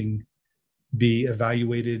podcasting be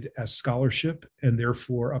evaluated as scholarship and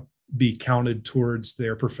therefore be counted towards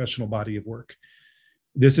their professional body of work.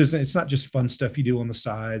 It's not just fun stuff you do on the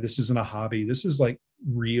side. This isn't a hobby. This is like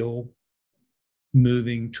real,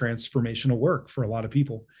 moving, transformational work for a lot of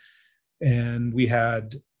people. And we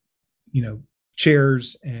had,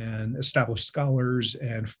 chairs and established scholars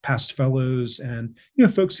and past fellows and,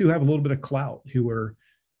 folks who have a little bit of clout who are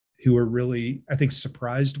really, I think,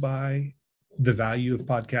 surprised by the value of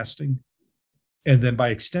podcasting. And then by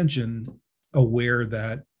extension, aware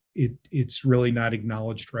that it's really not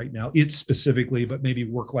acknowledged right now. It specifically, but maybe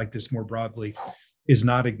work like this more broadly, is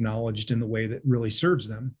not acknowledged in the way that really serves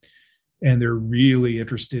them. and they're really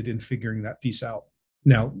interested in figuring that piece out.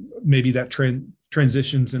 Now, maybe that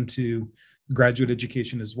transitions into graduate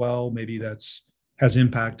education as well. Maybe has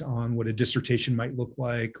impact on what a dissertation might look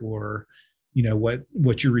like, or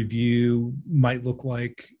what your review might look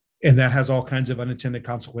like, and that has all kinds of unintended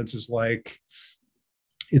consequences. Like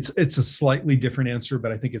it's a slightly different answer,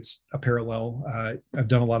 but I think it's a parallel. I've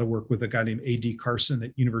done a lot of work with a guy named A.D. Carson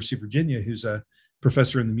at University of Virginia, who's a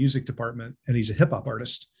professor in the music department, and he's a hip hop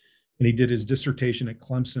artist, and he did his dissertation at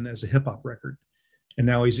Clemson as a hip hop record. And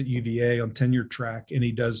now he's at UVA on tenure track, and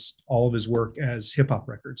he does all of his work as hip hop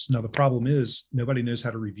records. Now, the problem is nobody knows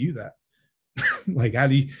how to review that. Like, how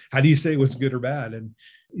do you say what's good or bad? And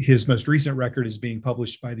his most recent record is being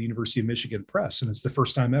published by the University of Michigan Press, and it's the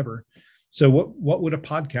first time ever. So what would a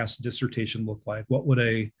podcast dissertation look like? What would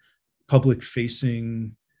a public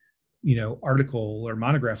facing, article or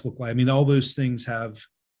monograph look like? I mean, all those things have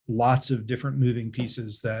lots of different moving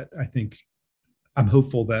pieces that I think I'm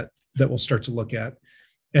hopeful that we'll start to look at.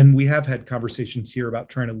 And we have had conversations here about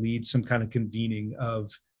trying to lead some kind of convening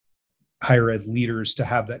of higher ed leaders to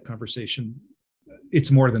have that conversation.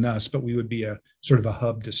 It's more than us, but we would be a sort of a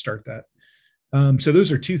hub to start that. So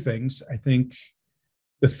those are two things. I think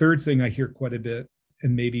the third thing I hear quite a bit,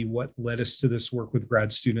 and maybe what led us to this work with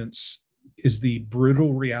grad students, is the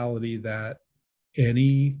brutal reality that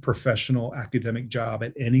any professional academic job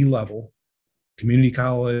at any level, community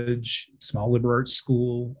college, small liberal arts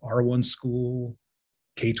school, R1 school,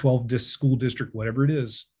 K-12 school district, whatever it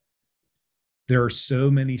is, there are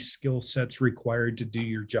so many skill sets required to do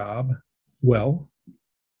your job well,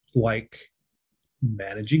 like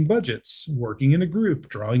managing budgets, working in a group,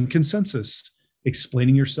 drawing consensus,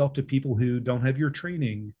 explaining yourself to people who don't have your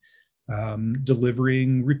training,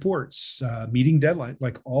 delivering reports, meeting deadline,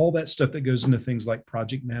 like all that stuff that goes into things like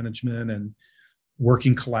project management and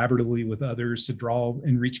working collaboratively with others to draw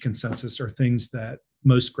and reach consensus are things that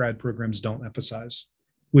most grad programs don't emphasize,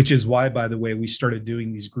 which is why, by the way, we started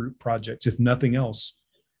doing these group projects. If nothing else,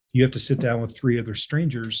 you have to sit down with 3 other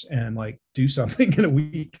strangers and like do something in a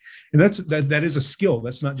week. And that is a skill.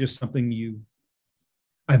 That's not just something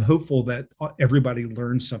I'm hopeful that everybody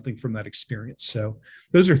learns something from that experience. So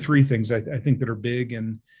those are 3 things I think that are big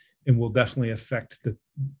and will definitely affect the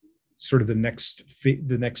sort of the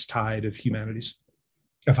next tide of humanities,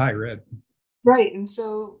 of higher ed. Right. And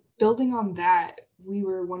so building on that, we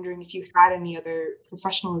were wondering if you had any other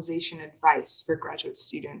professionalization advice for graduate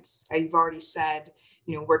students. You've already said,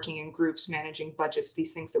 working in groups, managing budgets,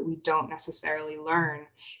 these things that we don't necessarily learn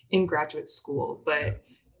in graduate school, but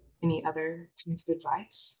any other kinds of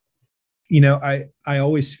advice? I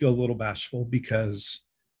always feel a little bashful because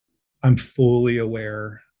I'm fully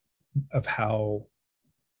aware of how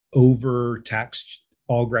overtaxed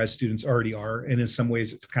all grad students already are. And in some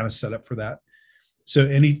ways it's kind of set up for that. So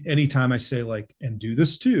anytime I say like, and do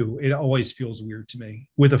this too, it always feels weird to me,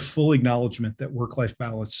 with a full acknowledgement that work-life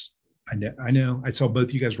balance, I know, I saw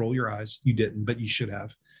both you guys roll your eyes. You didn't, but you should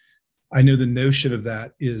have. I know the notion of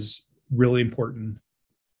that is really important.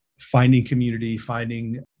 Finding community,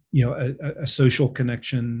 finding, a social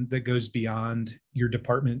connection that goes beyond your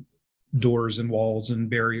department doors and walls and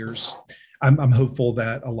barriers. I'm hopeful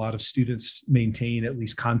that a lot of students maintain at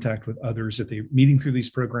least contact with others that they're meeting through these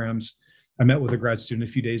programs. I met with a grad student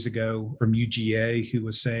a few days ago from UGA who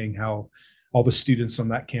was saying how all the students on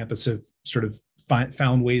that campus have sort of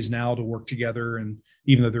found ways now to work together, and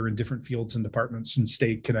even though they're in different fields and departments, and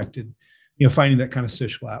stay connected. Finding that kind of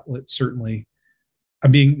social outlet, certainly.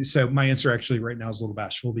 So my answer actually right now is a little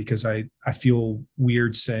bashful because I feel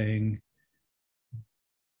weird saying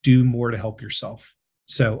do more to help yourself.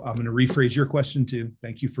 So I'm going to rephrase your question too.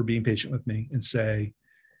 Thank you for being patient with me, and say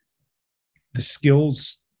the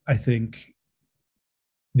skills, I think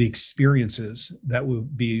the experiences that will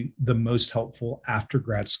be the most helpful after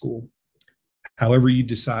grad school, however you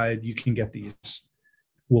decide you can get these,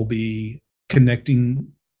 will be connecting,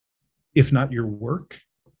 if not your work,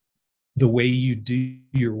 the way you do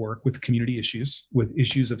your work with community issues, with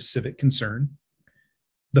issues of civic concern.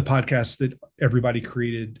 The podcasts that everybody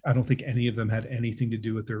created, I don't think any of them had anything to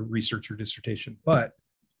do with their research or dissertation, but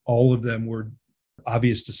all of them were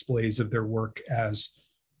obvious displays of their work as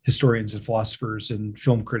historians and philosophers and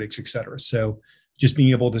film critics, et cetera. So just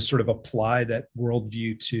being able to sort of apply that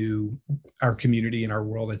worldview to our community and our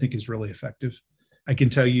world, I think is really effective. I can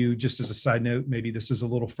tell you, just as a side note, maybe this is a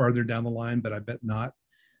little farther down the line, but I bet not.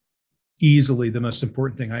 Easily the most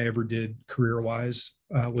important thing I ever did career-wise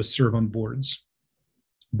was serve on boards.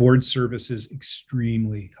 Board service is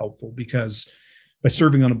extremely helpful because by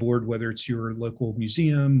serving on a board, whether it's your local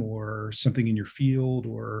museum or something in your field,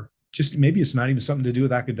 or just maybe it's not even something to do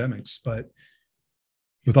with academics, but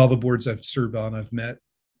with all the boards I've served on, I've met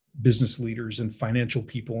business leaders and financial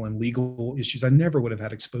people and legal issues I never would have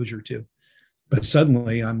had exposure to. But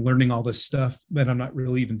suddenly I'm learning all this stuff, but I'm not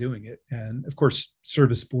really even doing it. And of course,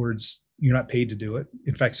 service boards, you're not paid to do it.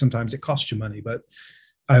 In fact, sometimes it costs you money, but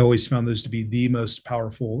I always found those to be the most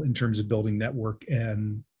powerful in terms of building network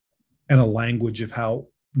and a language of how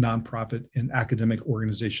nonprofit and academic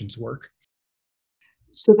organizations work.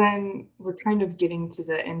 So then we're kind of getting to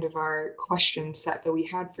the end of our question set that we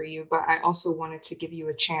had for you, but I also wanted to give you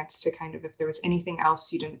a chance to kind of, if there was anything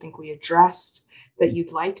else you didn't think we addressed that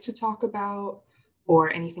you'd like to talk about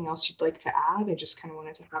or anything else you'd like to add, I just kind of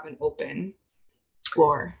wanted to have an open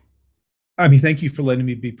floor. I mean, thank you for letting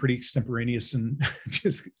me be pretty extemporaneous and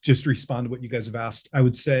just respond to what you guys have asked. I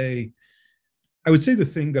would say the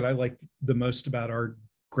thing that I like the most about our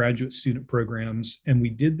graduate student programs, and we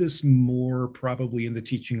did this more probably in the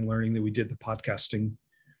teaching and learning than we did the podcasting.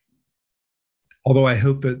 Although I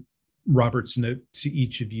hope that Robert's note to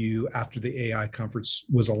each of you after the AI conference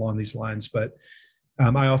was along these lines, but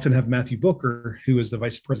I often have Matthew Booker, who is the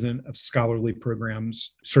Vice President of Scholarly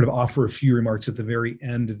Programs, sort of offer a few remarks at the very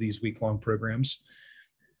end of these week-long programs.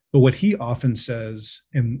 But what he often says,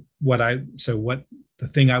 and the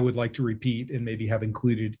thing I would like to repeat and maybe have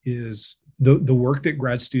included is the work that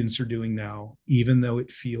grad students are doing now, even though it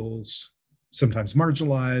feels sometimes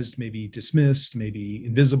marginalized, maybe dismissed, maybe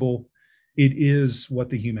invisible, it is what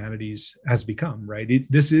the humanities has become, right?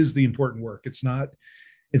 This is the important work. It's not,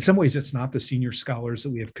 in some ways, it's not the senior scholars that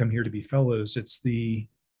we have come here to be fellows. It's the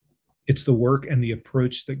work and the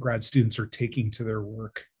approach that grad students are taking to their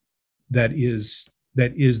work that is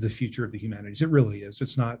the future of the humanities. It really is.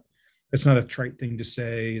 It's not a trite thing to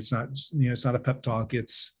say. It's not a pep talk.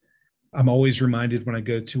 I'm always reminded when I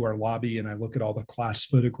go to our lobby and I look at all the class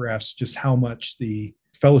photographs, just how much the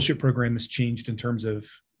fellowship program has changed in terms of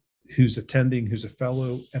who's attending, who's a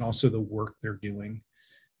fellow, and also the work they're doing.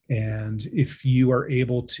 And if you are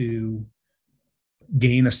able to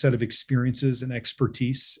gain a set of experiences and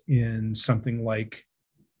expertise in something like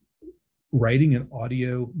writing an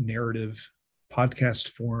audio narrative podcast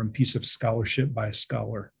form piece of scholarship by a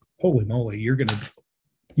scholar, holy moly,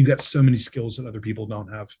 you got so many skills that other people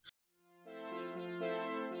don't have.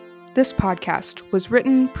 This podcast was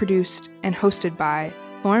written, produced, and hosted by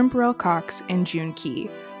Lauren Burrell Cox and June Key,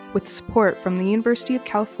 with support from the University of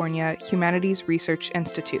California Humanities Research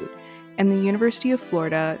Institute and the University of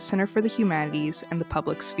Florida Center for the Humanities and the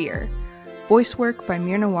Public Sphere. Voice work by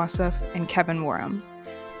Mirna Wasif and Kevin Warham.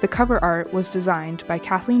 The cover art was designed by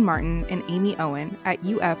Kathleen Martin and Amy Owen at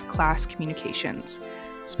UF Class Communications.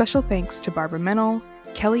 Special thanks to Barbara Mennel,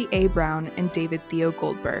 Kelly A. Brown, and David Theo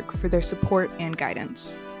Goldberg for their support and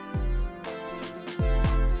guidance.